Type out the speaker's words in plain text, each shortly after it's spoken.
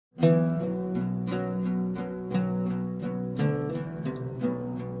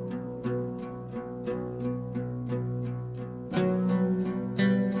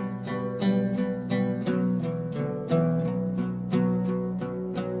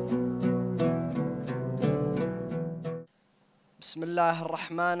بسم الله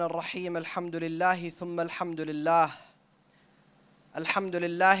الرحمن الرحيم. الحمد لله ثم الحمد لله. الحمد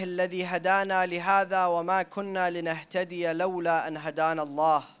لله الذي هدانا لهذا وما كنا لنهتدي لولا أن هدانا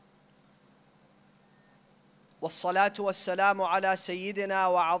الله. والصلاة والسلام على سيدنا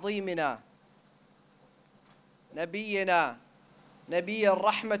وعظيمنا نبينا نبي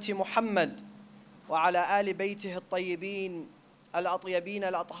الرحمة محمد وعلى آل بيته الطيبين الأطيبين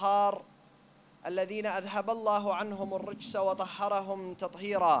الأطهار الذين أذهب الله عنهم الرجس وطهرهم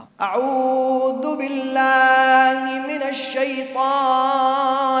تطهيرا. أعوذ بالله من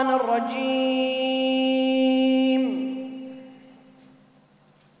الشيطان الرجيم.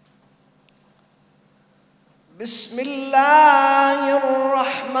 بسم الله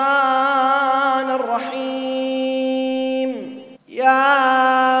الرحمن الرحيم. يا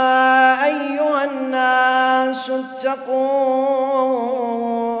أيها الناس اتقوا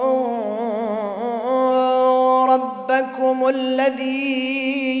ربكم الذي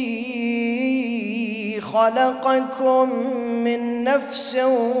خلقكم من نفس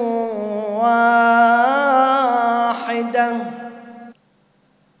واحدة.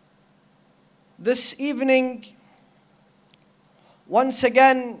 This evening, once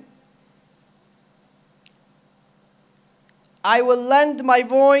again, I will lend my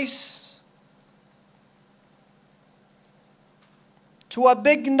voice to a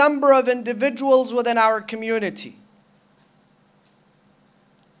big number of individuals within our community.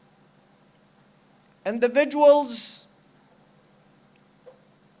 Individuals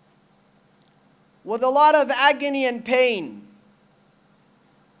with a lot of agony and pain.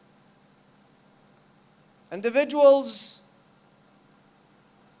 Individuals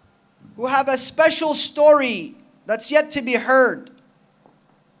who have a special story that's yet to be heard.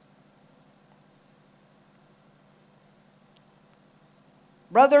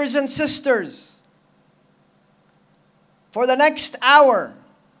 Brothers and sisters, for the next hour,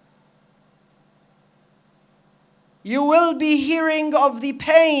 you will be hearing of the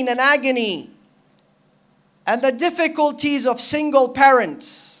pain and agony and the difficulties of single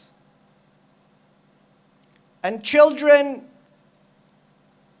parents and children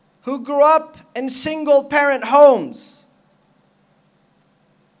who grew up in single parent homes.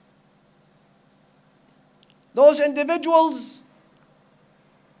 Those individuals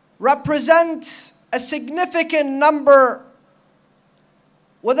represent a significant number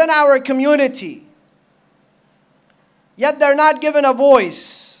within our community, yet they're not given a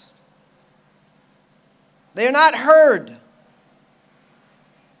voice. They're not heard,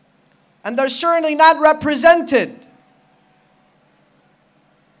 and they're certainly not represented.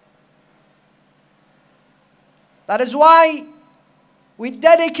 That is why we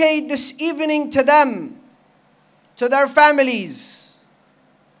dedicate this evening to them, to their families.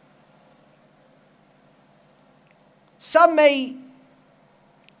 Some may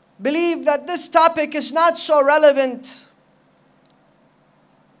believe that this topic is not so relevant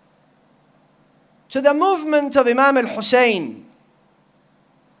to the movement of Imam al-Hussein,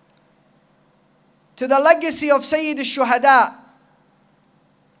 to the legacy of Sayyid al-Shuhada,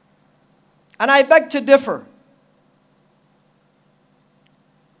 and I beg to differ.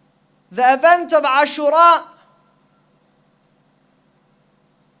 The event of Ashura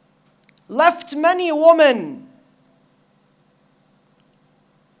left many women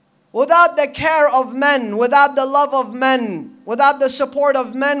without the care of men, without the love of men, without the support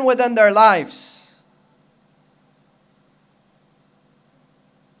of men within their lives.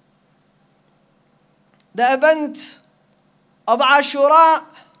 The event of Ashura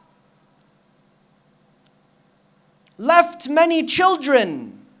left many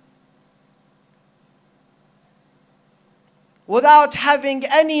children without having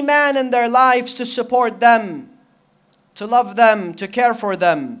any man in their lives to support them, to love them, to care for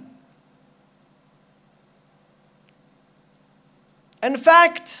them. In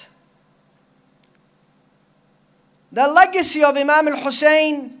fact, the legacy of Imam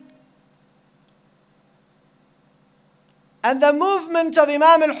al-Hussein and the movement of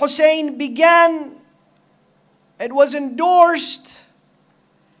Imam al-Hussein began, it was endorsed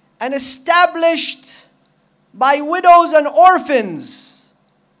and established by widows and orphans,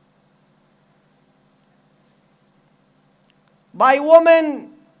 by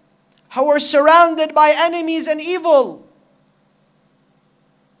women who were surrounded by enemies and evil.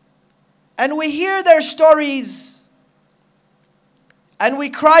 And we hear their stories and we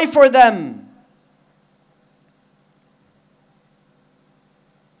cry for them.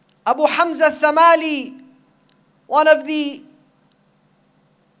 Abu Hamza al-Thamali, one of the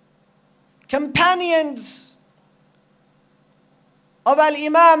companions of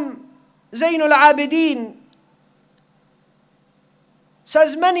Al-Imam Zayn al-Abidin,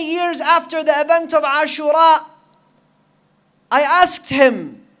 says, many years after the event of Ashura, I asked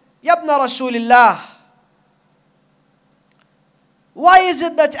him, Yabna Rasulillah, why is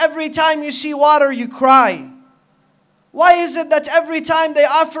it that every time you see water you cry? Why is it that every time they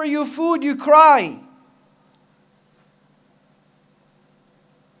offer you food you cry?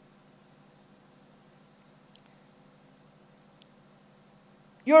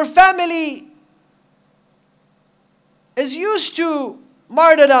 Your family is used to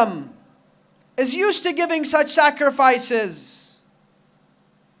martyrdom, is used to giving such sacrifices.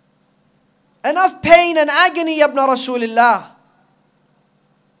 Enough pain and agony, Ya ibn Rasulullah.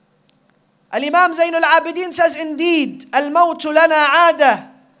 Al-Imam Zayn al-Abidin says, indeed, al-mawtu lana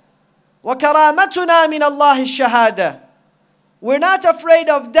aada wa karamatuna min Allah al-shahada. We're not afraid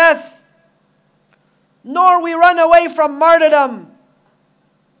of death, nor we run away from martyrdom.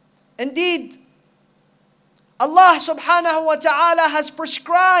 Indeed, Allah subhanahu wa ta'ala has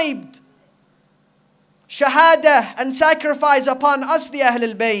prescribed shahada and sacrifice upon us, the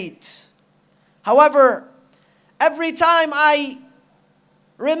Ahlul Bayt. However, every time I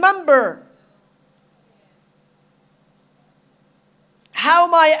remember how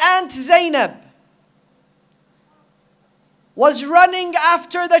my Aunt Zainab was running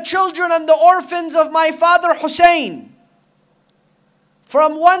after the children and the orphans of my father Hussein,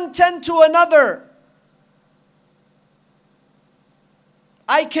 from one tent to another,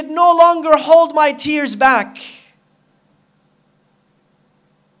 I could no longer hold my tears back.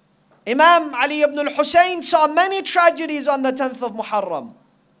 Imam Ali ibn al-Hussein saw many tragedies on the 10th of Muharram.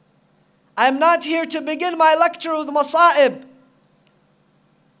 I am not here to begin my lecture with masa'ib.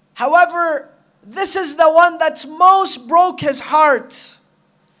 However, this is the one that most broke his heart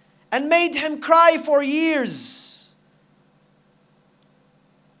and made him cry for years,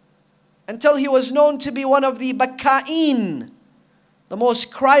 until he was known to be one of the bakka'in, the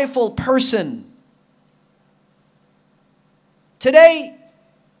most cryful person. Today,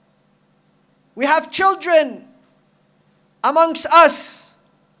 we have children amongst us,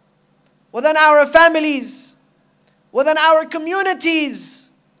 within our families, within our communities,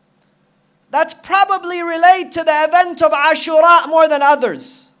 that probably relate to the event of Ashura more than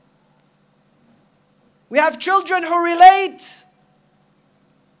others. We have children who relate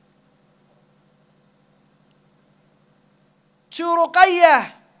to Ruqayyah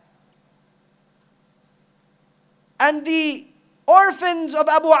and the orphans of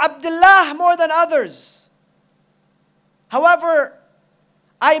Abu Abdullah more than others. However,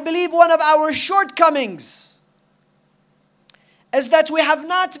 I believe one of our shortcomings is that we have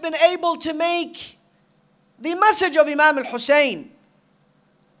not been able to make the message of Imam al-Hussein,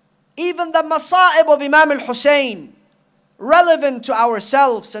 even the masa'ib of Imam al-Hussein, relevant to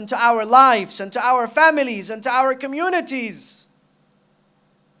ourselves and to our lives and to our families and to our communities.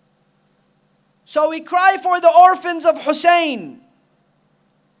 So we cry for the orphans of Hussein,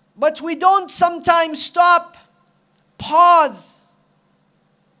 but we don't sometimes stop, pause,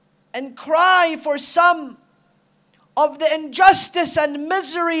 and cry for some of the injustice and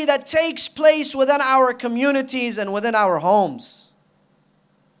misery that takes place within our communities and within our homes.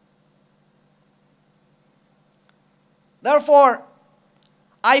 Therefore,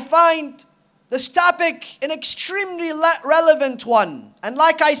 I find this topic an extremely relevant one. And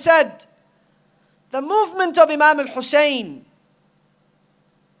like I said, the movement of Imam al-Hussein,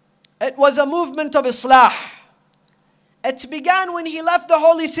 it was a movement of Islah. It began when he left the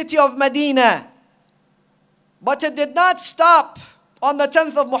holy city of Medina, but it did not stop on the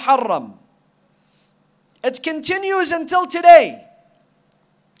 10th of Muharram. It continues until today.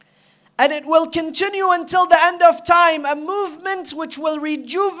 And it will continue until the end of time, a movement which will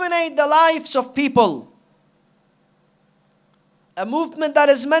rejuvenate the lives of people. A movement that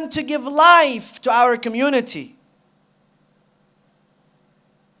is meant to give life to our community.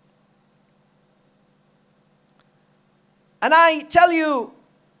 And I tell you,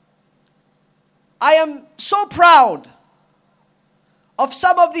 I am so proud of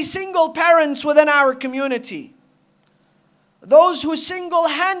some of the single parents within our community. Those who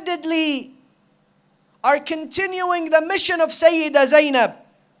single-handedly are continuing the mission of Sayyida Zainab.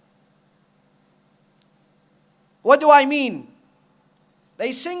 What do I mean?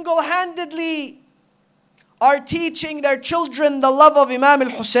 They single-handedly are teaching their children the love of Imam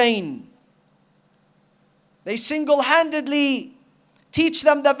al-Hussein. They single-handedly teach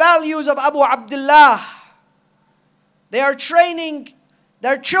them the values of Abu Abdullah. They are training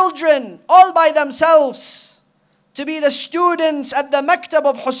their children all by themselves to be the students at the maktab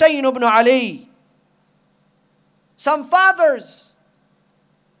of Hussein ibn Ali. Some fathers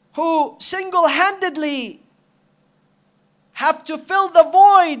who single-handedly have to fill the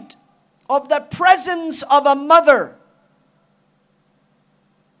void of the presence of a mother.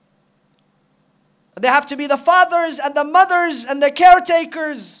 They have to be the fathers and the mothers and the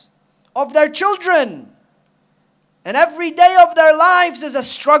caretakers of their children. And every day of their lives is a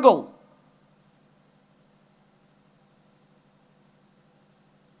struggle.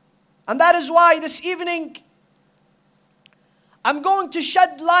 And that is why this evening I'm going to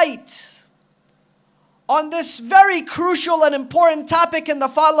shed light on this very crucial and important topic in the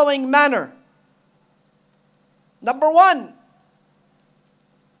following manner. Number one,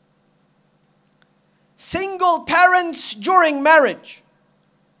 single parents during marriage.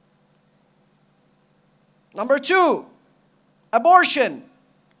 Number two, abortion.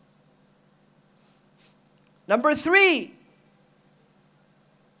 Number three,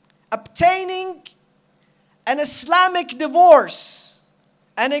 obtaining an Islamic divorce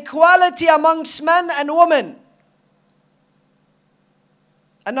and equality amongst men and women.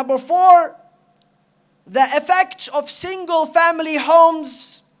 And number four, the effects of single family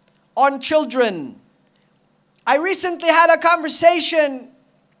homes on children. I recently had a conversation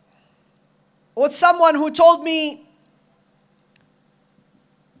with someone who told me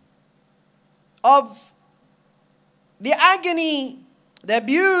of the agony, the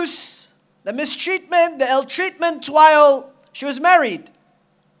abuse, the mistreatment, the ill treatment while she was married.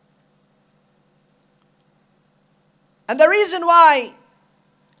 And the reason why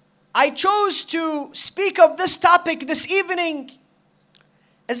I chose to speak of this topic this evening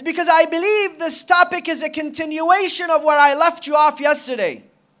is because I believe this topic is a continuation of where I left you off yesterday.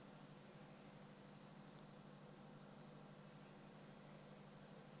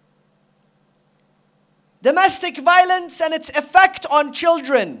 Domestic violence and its effect on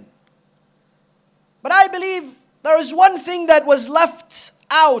children. But I believe there is one thing that was left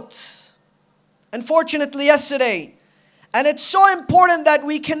out, unfortunately, yesterday. And it's so important that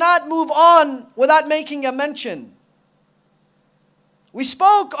we cannot move on without making a mention. We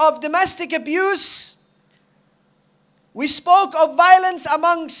spoke of domestic abuse. We spoke of violence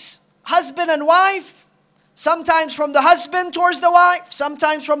amongst husband and wife. Sometimes from the husband towards the wife.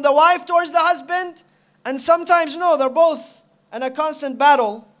 Sometimes from the wife towards the husband. And sometimes, no, they're both in a constant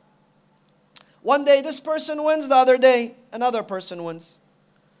battle. One day this person wins, the other day another person wins.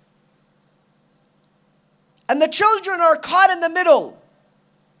 And the children are caught in the middle.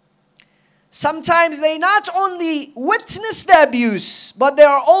 Sometimes they not only witness the abuse, but they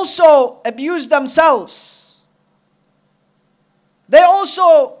are also abused themselves. They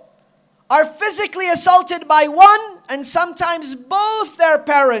also are physically assaulted by one and sometimes both their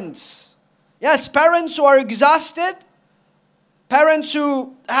parents. Yes, parents who are exhausted, parents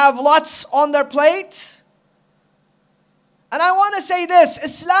who have lots on their plate. And I want to say this,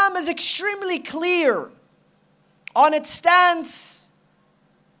 Islam is extremely clear on its stance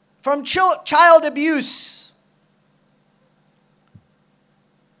from child abuse.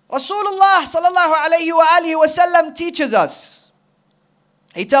 Rasulullah sallallahu alayhi wa alihi wa sallam teaches us.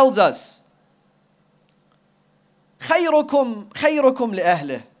 He tells us, خيركم خيركم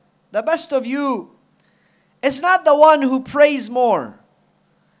لأهله. The best of you is not the one who prays more.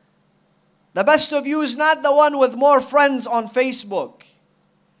 The best of you is not the one with more friends on Facebook.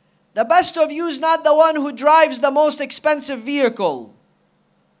 The best of you is not the one who drives the most expensive vehicle.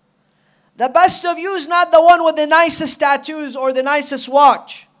 The best of you is not the one with the nicest tattoos or the nicest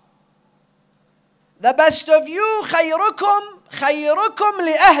watch. The best of you, خيركم خيركم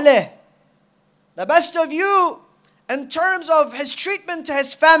لأهله. The best of you in terms of his treatment to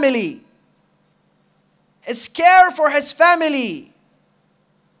his family, his care for his family.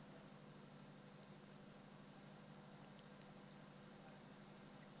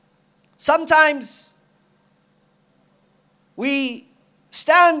 Sometimes we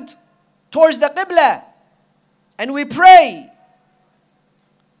stand towards the Qibla and we pray.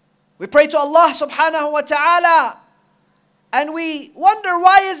 We pray to Allah subhanahu wa ta'ala and we wonder,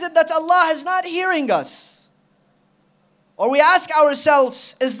 why is it that Allah is not hearing us? Or we ask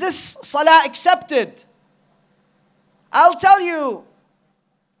ourselves, is this salah accepted? I'll tell you,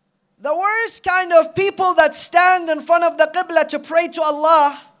 the worst kind of people that stand in front of the Qibla to pray to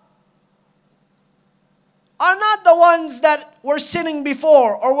Allah are not the ones that were sinning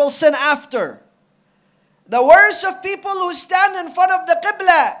before or will sin after. The worst of people who stand in front of the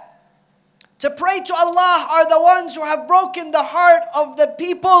Qibla to pray to Allah are the ones who have broken the heart of the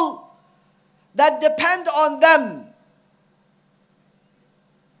people that depend on them.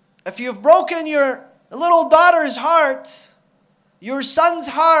 If you've broken your little daughter's heart, your son's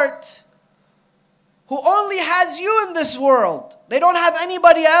heart, who only has you in this world, they don't have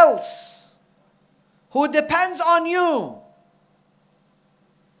anybody else, who depends on you,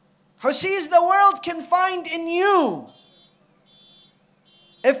 who sees the world can find in you.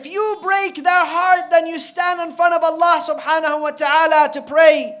 If you break their heart, then you stand in front of Allah subhanahu wa ta'ala to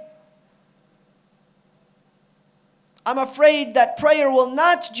pray. I'm afraid that prayer will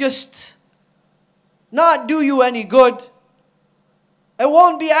not just not do you any good. It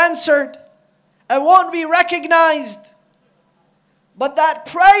won't be answered. It won't be recognized. But that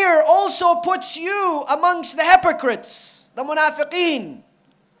prayer also puts you amongst the hypocrites, the munafiqeen.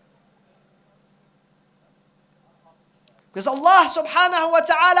 Because Allah subhanahu wa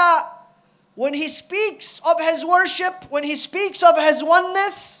ta'ala, when He speaks of His worship, when He speaks of His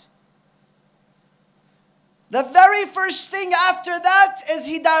oneness, the very first thing after that is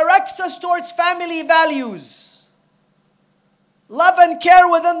He directs us towards family values. Love and care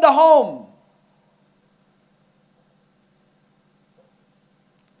within the home.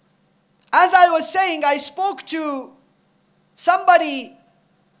 As I was saying, I spoke to somebody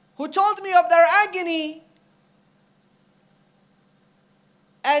who told me of their agony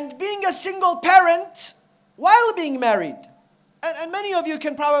and being a single parent while being married. And many of you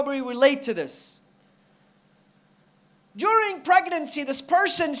can probably relate to this. During pregnancy, this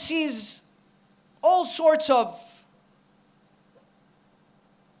person sees all sorts of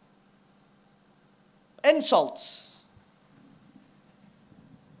insults,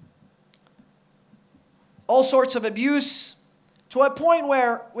 all sorts of abuse, to a point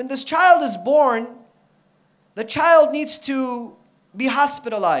where when this child is born, the child needs to be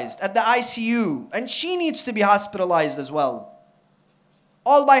hospitalized at the ICU, and she needs to be hospitalized as well,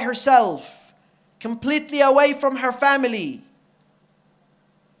 all by herself, completely away from her family.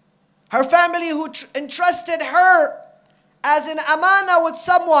 Her family who entrusted her as an amana with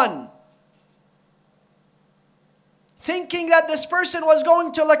someone, thinking that this person was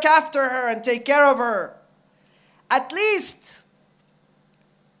going to look after her and take care of her. At least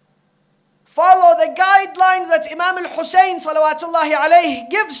follow the guidelines that Imam al-Hussein salawatullahi alayhi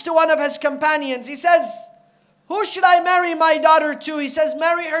gives to one of his companions. He says, who should I marry my daughter to? He says,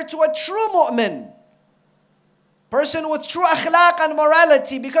 marry her to a true mu'min, person with true akhlaq and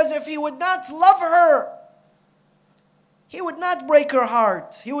morality, because if he would not love her, he would not break her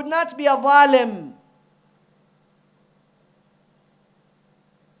heart. He would not be a zalim.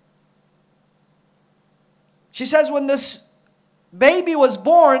 She says when this baby was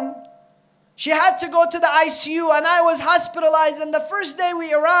born, she had to go to the ICU and I was hospitalized. And the first day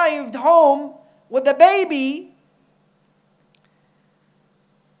we arrived home with the baby,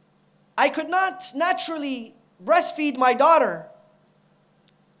 I could not naturally breastfeed my daughter.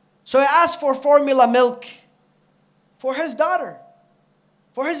 So I asked for formula milk for his daughter,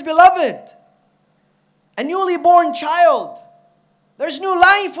 for his beloved, a newly born child. There's new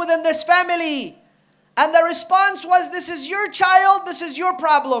life within this family. And the response was, this is your child, this is your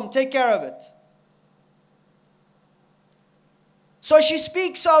problem, take care of it. So she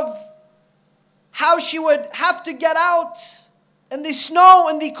speaks of how she would have to get out in the snow,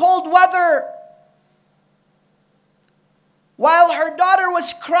 in the cold weather, while her daughter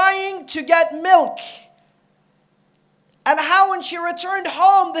was crying to get milk. And how when she returned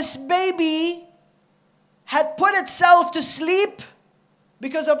home, this baby had put itself to sleep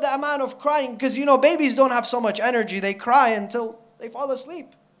because of the amount of crying. Because you know, babies don't have so much energy. They cry until they fall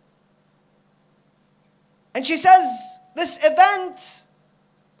asleep. And she says, this event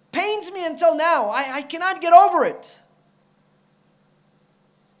pains me until now. I cannot get over it.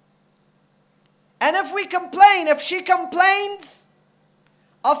 And if we complain, if she complains,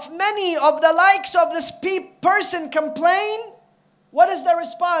 of many of the likes of this person complain, what is the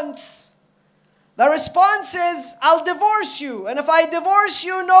response? The response is, I'll divorce you. And if I divorce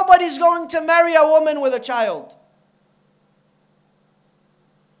you, nobody's going to marry a woman with a child.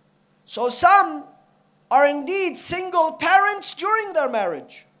 So some are indeed single parents during their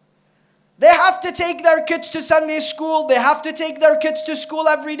marriage. They have to take their kids to Sunday school. They have to take their kids to school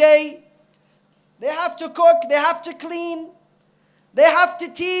every day. They have to cook. They have to clean. They have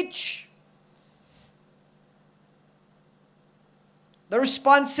to teach. The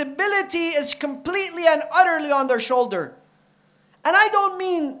responsibility is completely and utterly on their shoulder. And I don't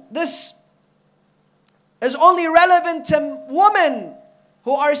mean this is only relevant to women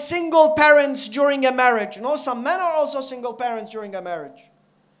who are single parents during a marriage. You know, some men are also single parents during a marriage.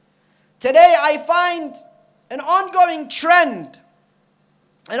 Today I find an ongoing trend,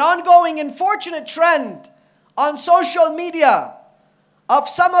 an ongoing unfortunate trend on social media of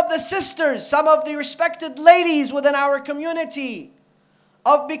some of the sisters, some of the respected ladies within our community,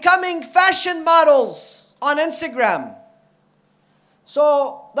 of becoming fashion models on Instagram.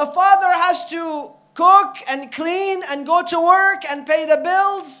 So the father has to cook and clean and go to work and pay the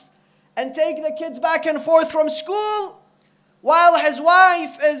bills, and take the kids back and forth from school, while his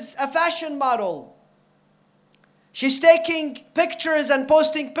wife is a fashion model. She's taking pictures and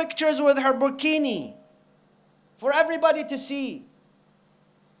posting pictures with her burkini for everybody to see.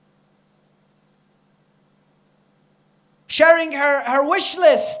 Sharing her wish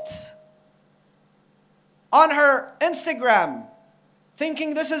list on her Instagram,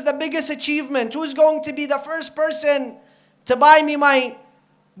 thinking this is the biggest achievement. Who's going to be the first person to buy me my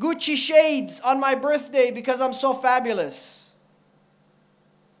Gucci shades on my birthday because I'm so fabulous?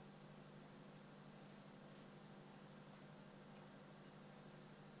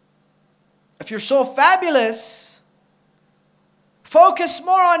 If you're so fabulous, focus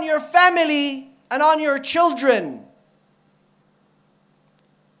more on your family and on your children.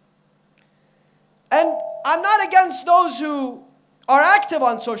 And I'm not against those who are active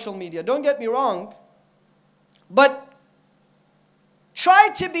on social media, don't get me wrong. But try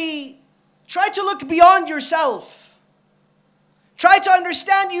to look beyond yourself. Try to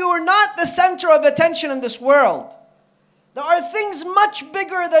understand you are not the center of attention in this world. There are things much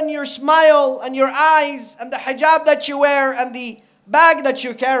bigger than your smile and your eyes and the hijab that you wear and the bag that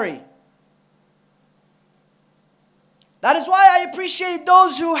you carry. That is why I appreciate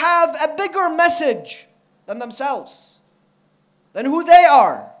those who have a bigger message than themselves, than who they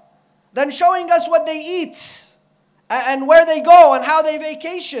are, than showing us what they eat and where they go and how they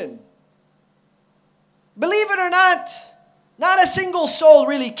vacation. Believe it or not a single soul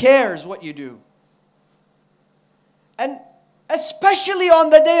really cares what you do. And especially on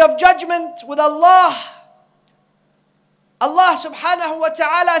the day of judgment with Allah, Allah subhanahu wa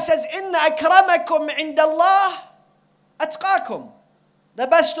ta'ala says, "Inna akramakum indallah atqakum." The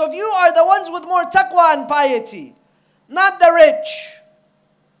best of you are the ones with more taqwa and piety. Not the rich.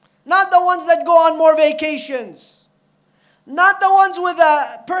 Not the ones that go on more vacations. Not the ones with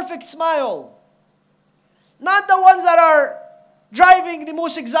a perfect smile. Not the ones that are driving the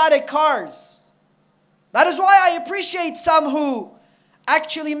most exotic cars. That is why I appreciate some who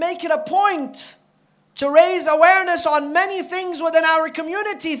actually make it a point to raise awareness on many things within our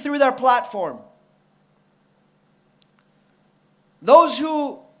community through their platform. Those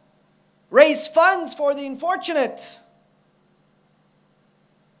who raise funds for the unfortunate.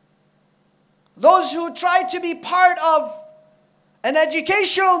 Those who try to be part of an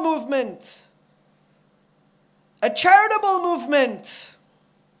educational movement, a charitable movement.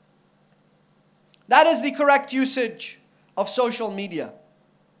 That is the correct usage of social media.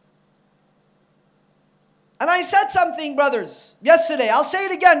 And I said something, brothers, yesterday. I'll say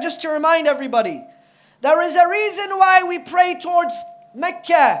it again just to remind everybody. There is a reason why we pray towards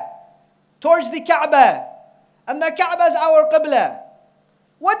Mecca, towards the Kaaba. And the Kaaba is our Qibla.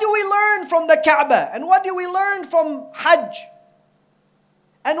 What do we learn from the Kaaba? And what do we learn from Hajj?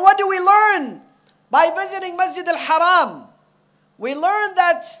 And what do we learn by visiting Masjid al-Haram? We learn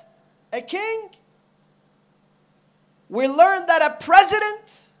that a king, we learn that a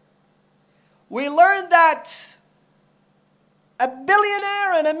president, we learn that a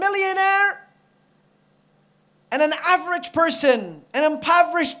billionaire and a millionaire and an average person, an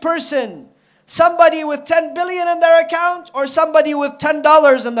impoverished person, somebody with 10 billion in their account or somebody with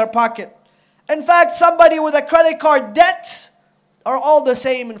 $10 in their pocket. In fact, somebody with a credit card debt are all the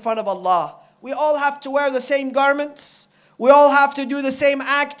same in front of Allah. We all have to wear the same garments. We all have to do the same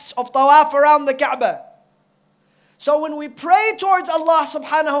acts of tawaf around the Kaaba. So when we pray towards Allah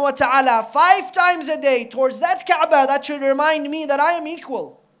subhanahu wa ta'ala 5 times a day towards that Kaaba, that should remind me that I am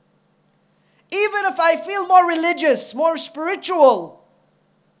equal. Even if I feel more religious, more spiritual,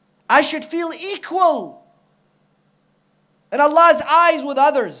 I should feel equal in Allah's eyes with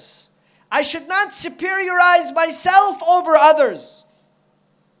others. I should not superiorize myself over others.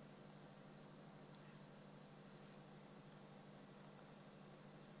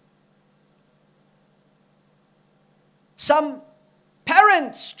 Some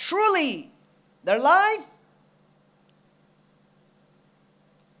parents, truly, their life,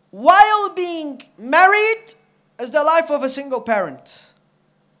 while being married, is the life of a single parent.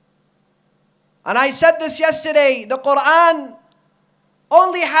 And I said this yesterday, the Quran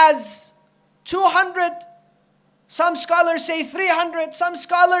only has 200, some scholars say 300, some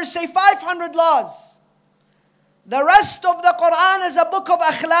scholars say 500 laws. The rest of the Quran is a book of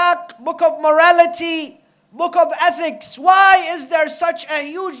akhlaq, book of morality, book of ethics. Why is there such a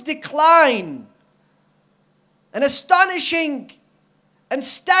huge decline? An astonishing and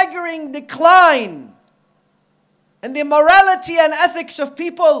staggering decline in the morality and ethics of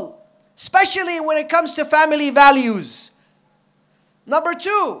people, especially when it comes to family values. Number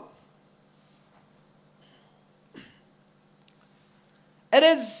 2, It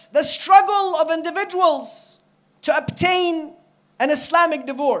is the struggle of individuals to obtain an Islamic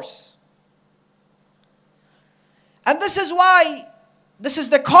divorce. And this is why, this is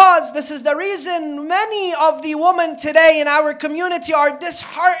the cause, this is the reason many of the women today in our community are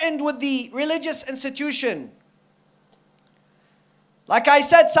disheartened with the religious institution. Like I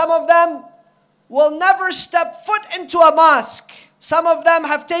said, some of them will never step foot into a mosque. Some of them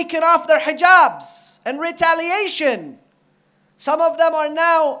have taken off their hijabs in retaliation. Some of them are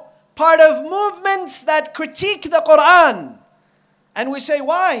now part of movements that critique the Quran. And we say,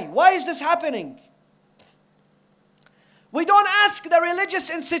 why? Why is this happening? We don't ask the religious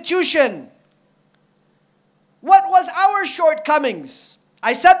institution, what was our shortcomings?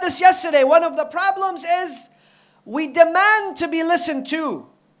 I said this yesterday. One of the problems is we demand to be listened to.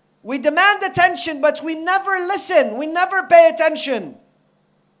 We demand attention, but we never listen. We never pay attention.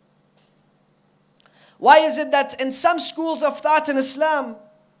 Why is it that in some schools of thought in Islam,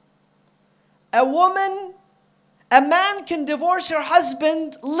 a man can divorce her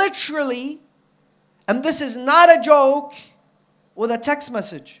husband literally, and this is not a joke, with a text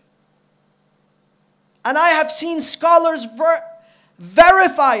message? And I have seen scholars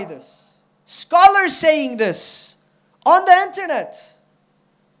verify this. Scholars saying this on the internet.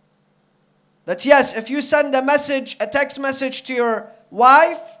 That yes, if you send a text message to your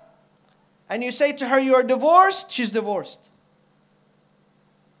wife, and you say to her you are divorced, she's divorced.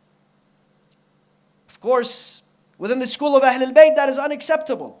 Of course, within the school of Ahlul Bayt, that is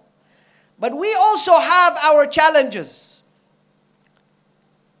unacceptable. But we also have our challenges.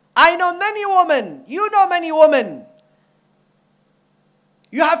 I know many women, you know many women.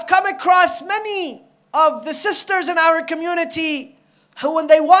 You have come across many of the sisters in our community who, when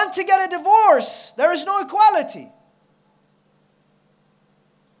they want to get a divorce, there is no equality.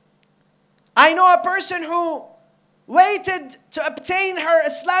 I know a person who waited to obtain her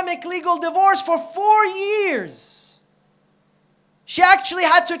Islamic legal divorce for 4 years. She actually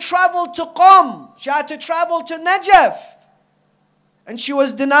had to travel to Qom. She had to travel to Najaf. And she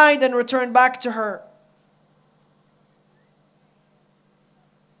was denied and returned back to her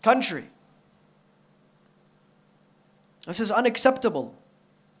country. This is unacceptable.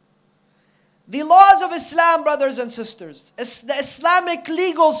 The laws of Islam, brothers and sisters, the Islamic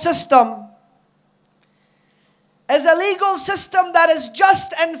legal system is a legal system that is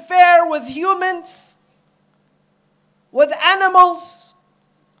just and fair with humans, with animals,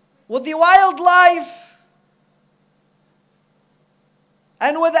 with the wildlife,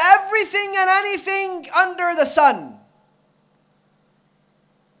 and with everything and anything under the sun.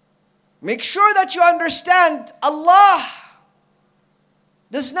 Make sure that you understand, Allah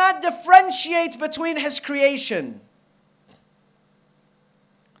does not differentiate between His creation.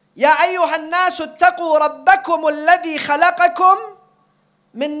 يا أيها الناس اتقوا ربكم الذي خلقكم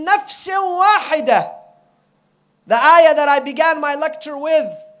من نفس واحدة. The ayah that I began my lecture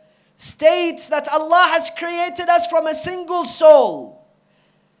with states that Allah has created us from a single soul.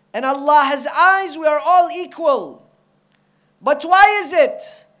 In Allah's eyes, we are all equal. But why is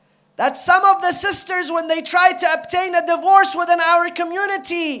it that some of the sisters, when they try to obtain a divorce within our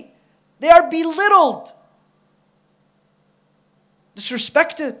community, they are belittled,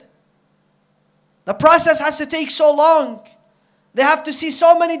 disrespected? The process has to take so long. They have to see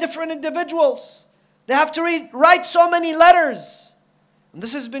so many different individuals. They have to write so many letters. And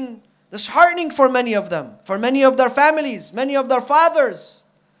this has been disheartening for many of them, for many of their families, many of their fathers.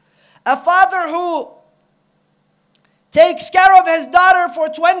 A father who takes care of his daughter for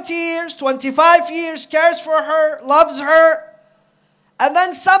 20 years, 25 years, cares for her, loves her, and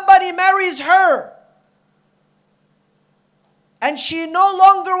then somebody marries her, and she no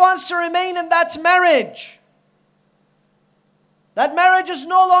longer wants to remain in that marriage. That marriage is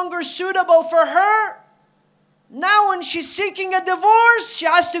no longer suitable for her. Now when she's seeking a divorce, she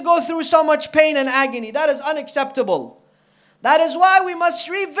has to go through so much pain and agony. That is unacceptable. That is why we must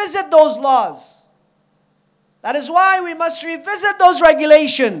revisit those laws. That is why we must revisit those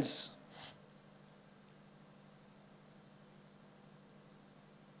regulations.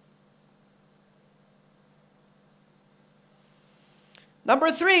 Number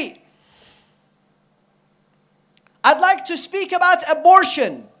 3, I'd like to speak about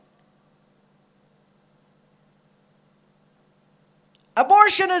abortion.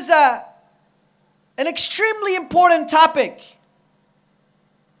 Abortion is an extremely important topic.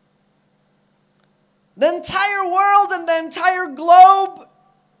 The entire world and the entire globe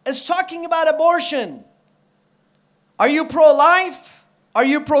is talking about abortion. Are you pro-life? Are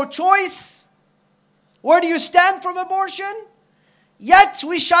you pro-choice? Where do you stand from abortion? Yet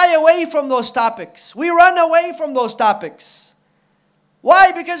we shy away from those topics. We run away from those topics.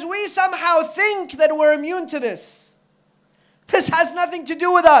 Why? Because we somehow think that we're immune to this. This has nothing to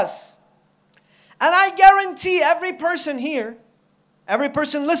do with us. And I guarantee every person here, every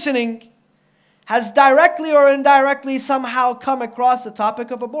person listening, has directly or indirectly somehow come across the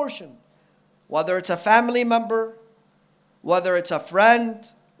topic of abortion. Whether it's a family member, whether it's a friend,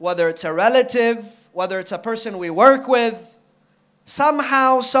 whether it's a relative, whether it's a person we work with,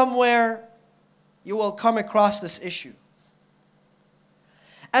 somehow, somewhere, you will come across this issue.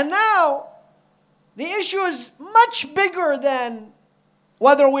 And now, the issue is much bigger than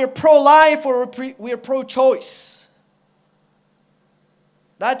whether we're pro-life or we're pro-choice.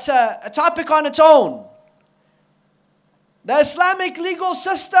 That's a topic on its own. The Islamic legal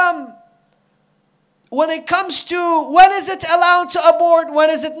system, when it comes to when is it allowed to abort, when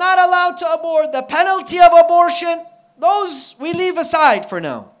is it not allowed to abort, the penalty of abortion, those we leave aside for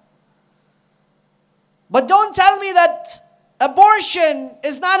now. But don't tell me that abortion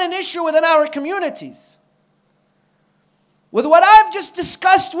is not an issue within our communities. With what I've just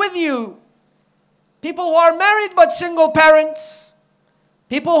discussed with you, people who are married but single parents,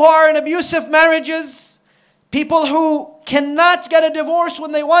 people who are in abusive marriages, people who cannot get a divorce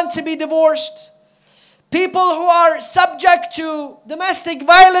when they want to be divorced, people who are subject to domestic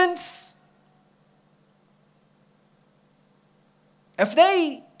violence, if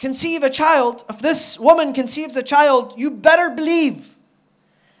they conceive a child, if this woman conceives a child, you better believe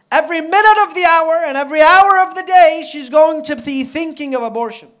every minute of the hour and every hour of the day, she's going to be thinking of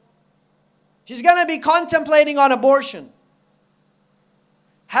abortion. She's going to be contemplating on abortion.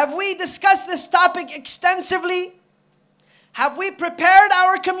 Have we discussed this topic extensively? Have we prepared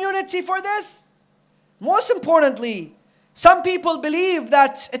our community for this? Most importantly, some people believe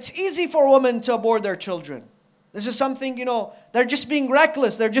that it's easy for women to abort their children. This is something, they're just being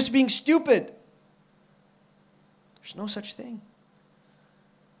reckless. They're just being stupid. There's no such thing.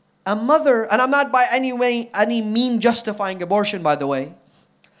 A mother, and I'm not by any mean justifying abortion, by the way.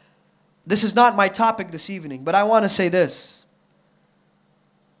 This is not my topic this evening, but I want to say this.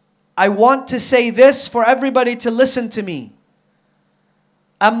 I want to say this for everybody to listen to me.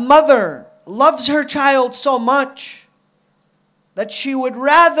 A mother loves her child so much that she would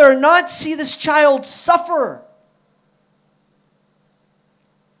rather not see this child suffer,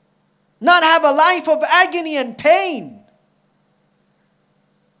 not have a life of agony and pain.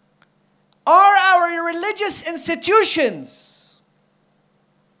 Are our religious institutions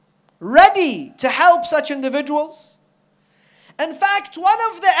ready to help such individuals? In fact, one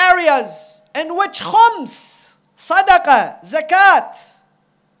of the areas in which khums, sadaqah, zakat,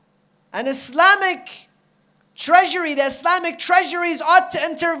 and Islamic treasury, the Islamic treasuries ought to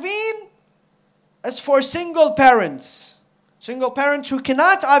intervene is for single parents. Single parents who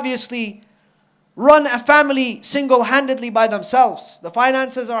cannot obviously run a family single-handedly by themselves. The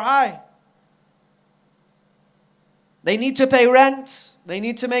finances are high. They need to pay rent. They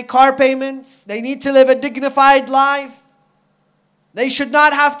need to make car payments. They need to live a dignified life. They should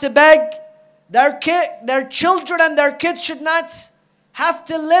not have to beg. Their children and their kids should not have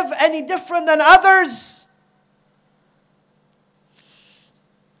to live any different than others.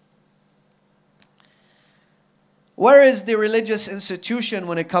 Where is the religious institution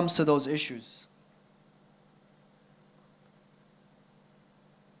when it comes to those issues?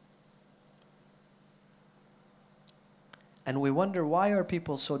 And we wonder, why are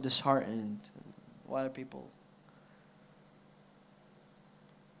people so disheartened? Why are people?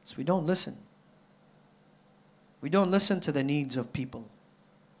 So we don't listen. We don't listen to the needs of people.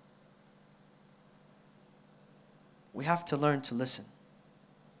 We have to learn to listen.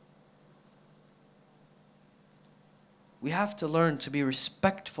 We have to learn to be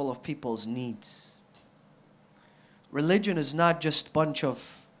respectful of people's needs. Religion is not just a bunch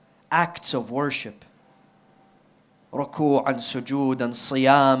of acts of worship. Ruku' and sujood and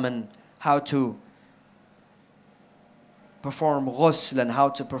siyam and how to perform ghusl and how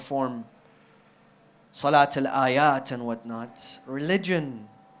to perform salat al-ayat and whatnot. Religion,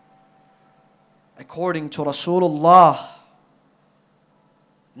 according to Rasulullah,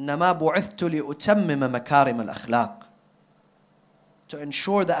 إنما بعثت لأتمم مكارم الأخلاق, to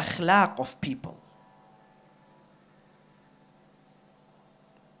ensure the akhlaq of people.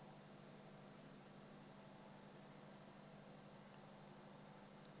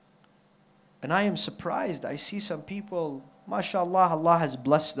 And I am surprised. I see some people, mashallah, Allah has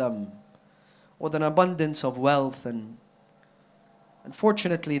blessed them with an abundance of wealth, and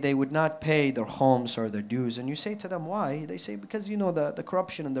unfortunately they would not pay their khums or their dues. And you say to them, why? They say, because the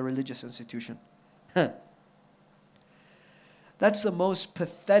corruption in the religious institution. That's the most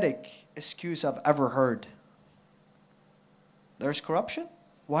pathetic excuse I've ever heard. There's corruption.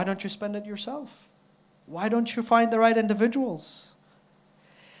 Why don't you spend it yourself? Why don't you find the right individuals?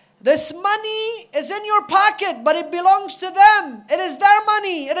 This money is in your pocket, but it belongs to them. It is their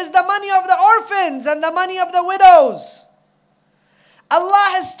money. It is the money of the orphans and the money of the widows.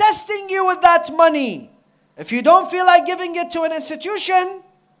 Allah is testing you with that money. If you don't feel like giving it to an institution,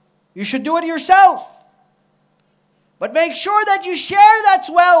 you should do it yourself. But make sure that you share that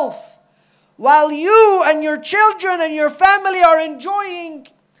wealth while you and your children and your family are enjoying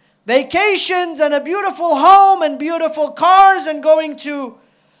vacations and a beautiful home and beautiful cars and going to,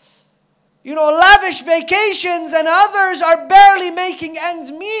 lavish vacations, and others are barely making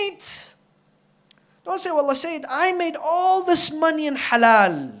ends meet. Don't say, "Wallah Sayyid, I made all this money in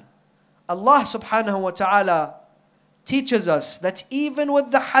halal." Allah subhanahu wa ta'ala teaches us that even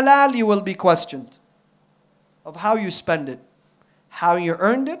with the halal you will be questioned of how you spend it, how you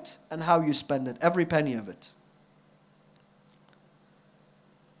earned it, and how you spend it, every penny of it.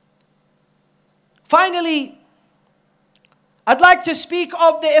 Finally, I'd like to speak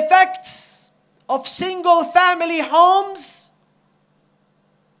of the effects of single family homes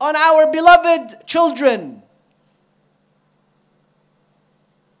on our beloved children.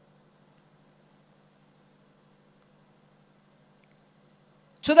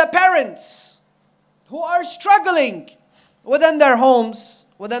 To the parents who are struggling within their homes,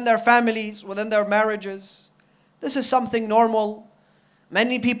 within their families, within their marriages, this is something normal.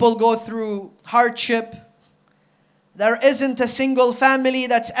 Many people go through hardship. There isn't a single family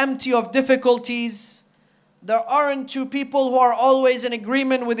that's empty of difficulties. There aren't two people who are always in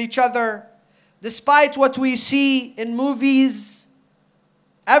agreement with each other. Despite what we see in movies,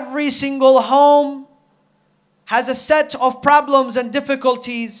 every single home has a set of problems and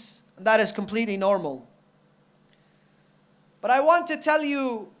difficulties, and that is completely normal. But I want to tell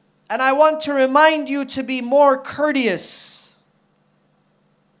you, and I want to remind you to be more courteous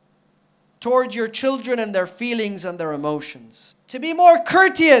towards your children and their feelings and their emotions. To be more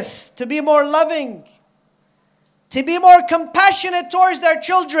courteous, to be more loving, to be more compassionate towards their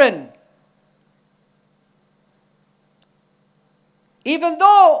children. Even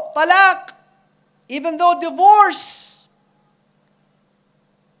though talaq, even though divorce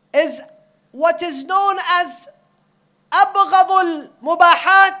is what is known as abghadul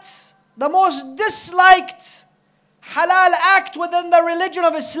mubahat, the most disliked halal act within the religion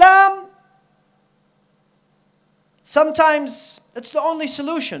of Islam, sometimes it's the only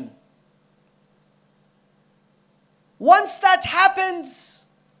solution. Once that happens,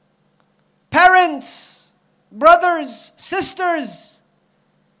 parents, brothers, sisters,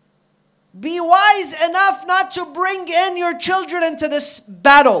 be wise enough not to bring in your children into this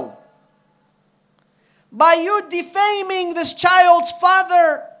battle. By you defaming this child's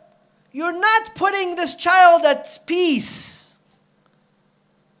father, you're not putting this child at peace.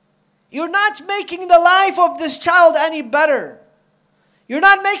 You're not making the life of this child any better. You're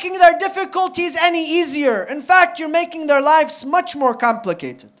not making their difficulties any easier. In fact, you're making their lives much more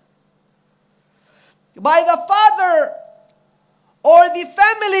complicated. By the father or the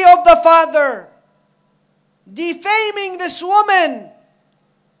family of the father defaming this woman,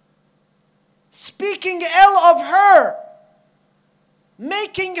 speaking ill of her,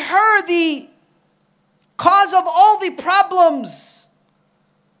 making her the cause of all the problems,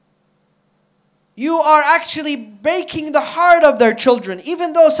 you are actually breaking the heart of their children.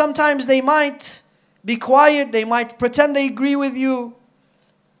 Even though sometimes they might be quiet, they might pretend they agree with you,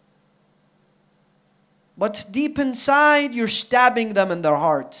 but deep inside you're stabbing them in their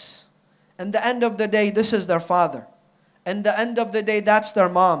hearts. And the end of the day, this is their father. And the end of the day, that's their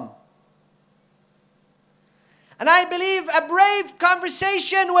mom. And I believe a brave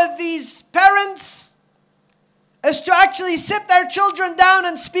conversation with these parents is to actually sit their children down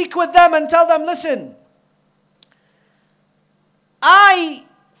and speak with them and tell them, listen, I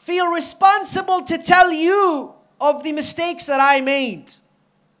feel responsible to tell you of the mistakes that I made.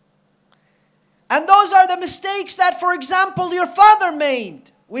 And those are the mistakes that, for example, your father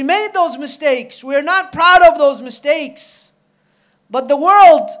made. We made those mistakes. We are not proud of those mistakes. But the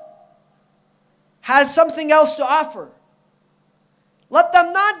world has something else to offer. Let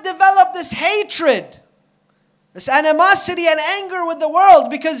them not develop this hatred, this animosity and anger with the world,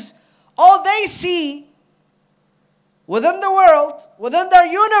 because all they see within the world, within their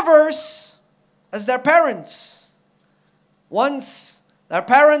universe, is their parents. Once their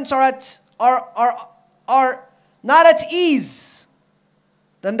parents are not at ease,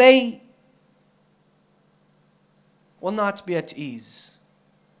 then they will not be at ease.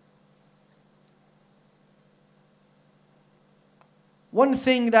 One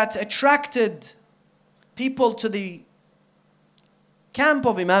thing that attracted people to the camp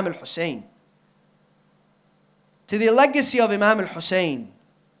of Imam al-Hussein, to the legacy of Imam al-Hussein,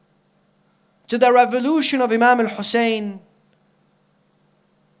 to the revolution of Imam al-Hussein,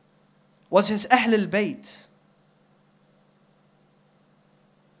 was his Ahl al-Bayt.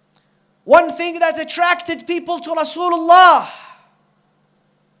 One thing that attracted people to Rasulullah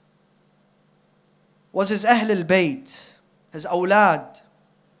was his Ahl al-Bayt, his awlad,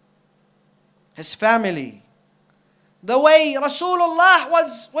 his family. The way Rasulullah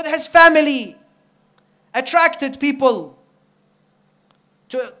was with his family attracted people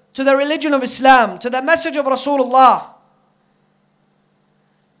to the religion of Islam, to the message of Rasulullah.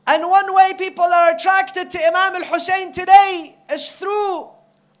 And one way people are attracted to Imam al-Hussein today is through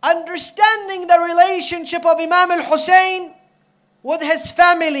understanding the relationship of Imam al-Hussein with his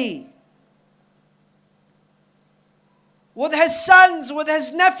family, with his sons, with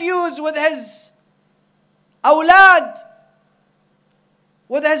his nephews, with his awlad,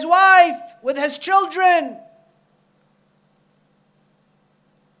 with his wife, with his children.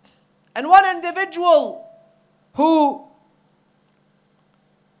 And one individual who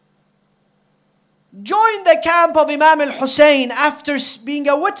joined the camp of Imam al-Hussein after being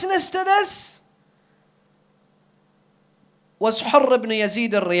a witness to this was Hurr ibn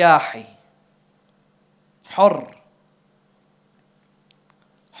Yazid al-Riyahi. Hurr,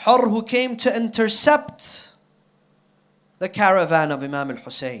 who came to intercept the caravan of Imam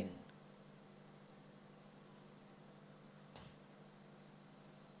al-Hussein.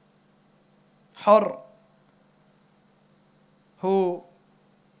 Hurr, who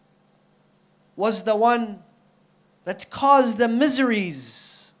was the one that caused the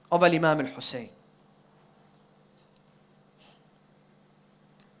miseries of Imam al-Hussein.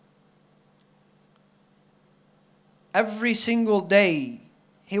 Every single day,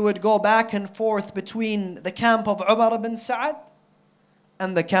 he would go back and forth between the camp of Umar ibn Sa'ad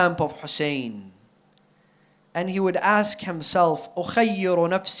and the camp of Hussein. And he would ask himself, أُخَيِّرُ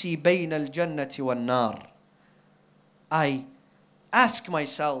نَفْسِي بَيْنَ الْجَنَّةِ وَالنَّارِ. I ask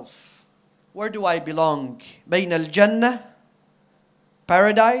myself, where do I belong? بَيْنَ الْجَنَّةِ,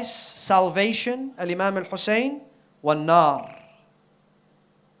 paradise, salvation, Imam al-Hussein, وَالنَّارِ,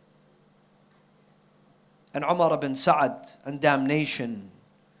 and Umar ibn Sa'ad, and damnation,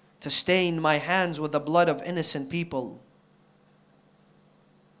 to stain my hands with the blood of innocent people.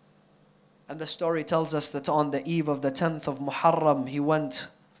 And the story tells us that on the eve of the 10th of Muharram, he went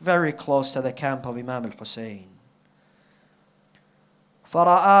very close to the camp of Imam al-Hussein.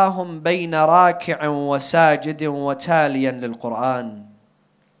 فَرَآهُمْ بَيْنَ رَاكِعٍ وَسَاجِدٍ وَتَالِيًا لِلْقُرْآنِ.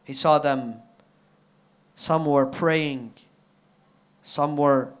 He saw them. Some were praying, some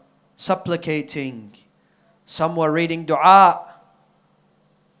were supplicating, some were reading dua,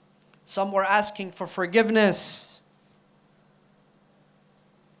 some were asking for forgiveness.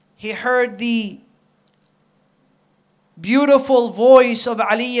 He heard the beautiful voice of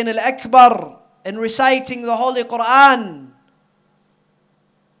Ali al-Akbar in reciting the Holy Quran.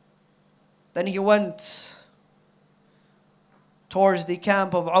 Then he went towards the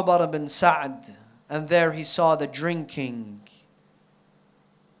camp of Umar ibn Sa'ad, and there he saw the drinking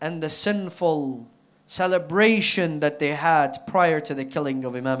and the sinful celebration that they had prior to the killing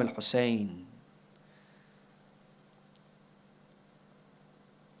of Imam al-Hussein.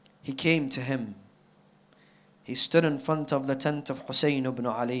 He came to him. He stood in front of the tent of Hussein ibn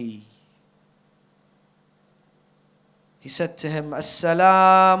Ali. He said to him,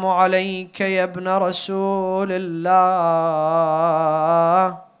 Assalamu alayka ya ibn Rasulillah.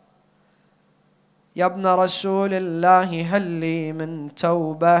 Ya ibn Rasulillahi halli min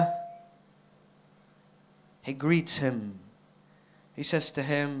tawbah. He greets him. He says to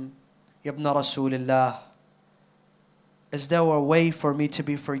him, Ya ibn Rasulillah, is there a way for me to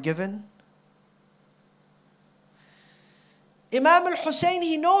be forgiven? Imam al-Hussein,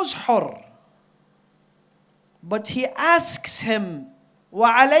 he knows Hurr, but he asks him,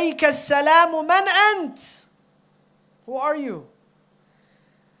 وَعَلَيْكَ السَّلَامُ مَنْ أَنْتَ? Who are you?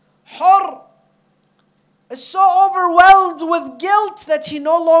 Hurr is so overwhelmed with guilt that he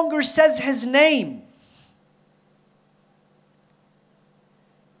no longer says his name.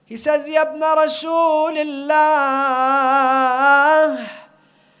 He says, Ya ibn Rasulillah,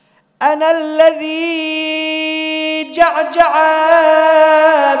 أنا الذي جعجع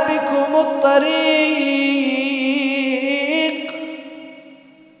بكم الطريق.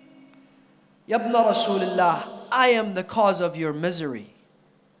 Ya ibn Rasulillah, I am the cause of your misery.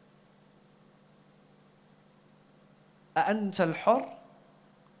 أأنت الحر?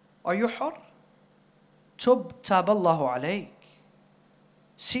 Are you حر? تب تاب الله عليك.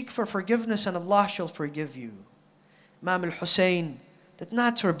 Seek for forgiveness and Allah shall forgive you. Imam al-Hussein did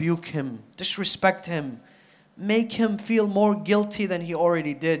not rebuke him, disrespect him, make him feel more guilty than he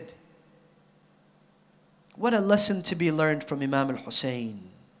already did. What a lesson to be learned from Imam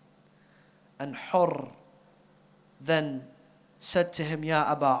al-Hussein. And Hurr then said to him, Ya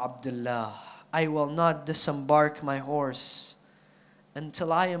Aba Abdullah, I will not disembark my horse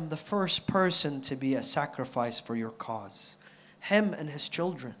until I am the first person to be a sacrifice for your cause. Him and his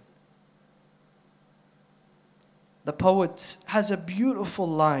children. The poet has a beautiful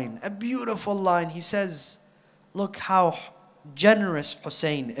line. He says, look how generous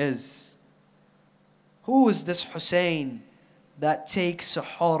Hussein is. Who is this Hussein that takes a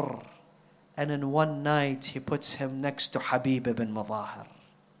Hurr and in one night he puts him next to Habib ibn Madahir?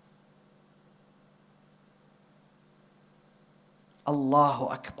 Allahu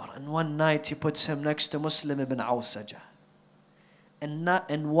Akbar. In one night he puts him next to Muslim ibn Awsaja. In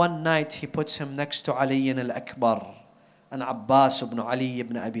one night he puts him next to Ali al-Akbar and Abbas ibn Ali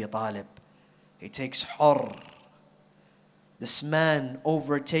ibn Abi Talib. He takes Hurr, this man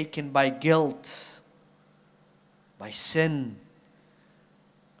overtaken by guilt, by sin,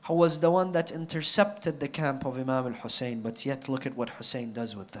 who was the one that intercepted the camp of Imam al-Hussein, but yet look at what Hussein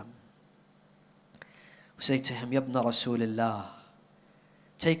does with them. We say to him, Yabna Rasulullah,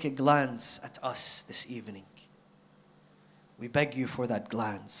 take a glance at us this evening. We beg you for that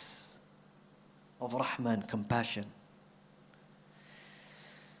glance of rahmah and compassion.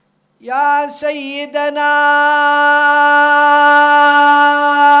 Ya Sayyidana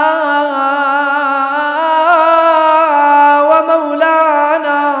wa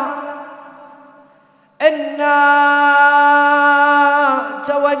Mawlana, inna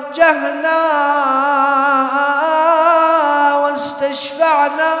tawajjahna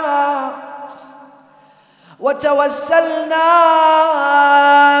واستشفعنا وتوسلنا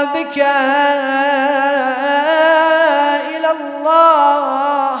بك إلى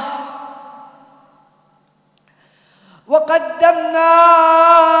الله وقدمناك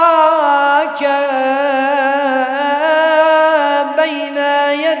بين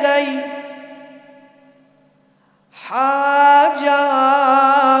يدي حاجاتنا.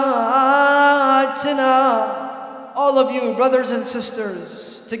 All of you, brothers and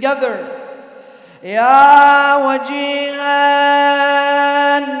sisters, together. Ya wajihan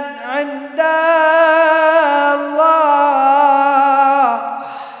inda Allah,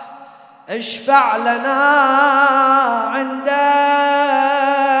 ishfa' lana inda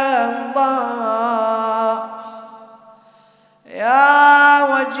Allah. Ya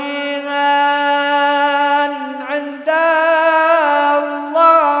wajihan inda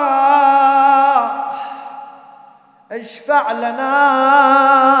اشفع لنا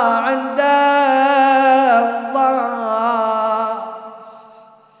عند الله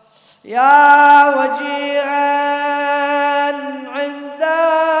يا وجيها عند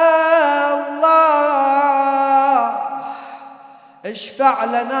الله اشفع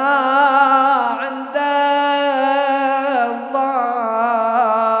لنا عند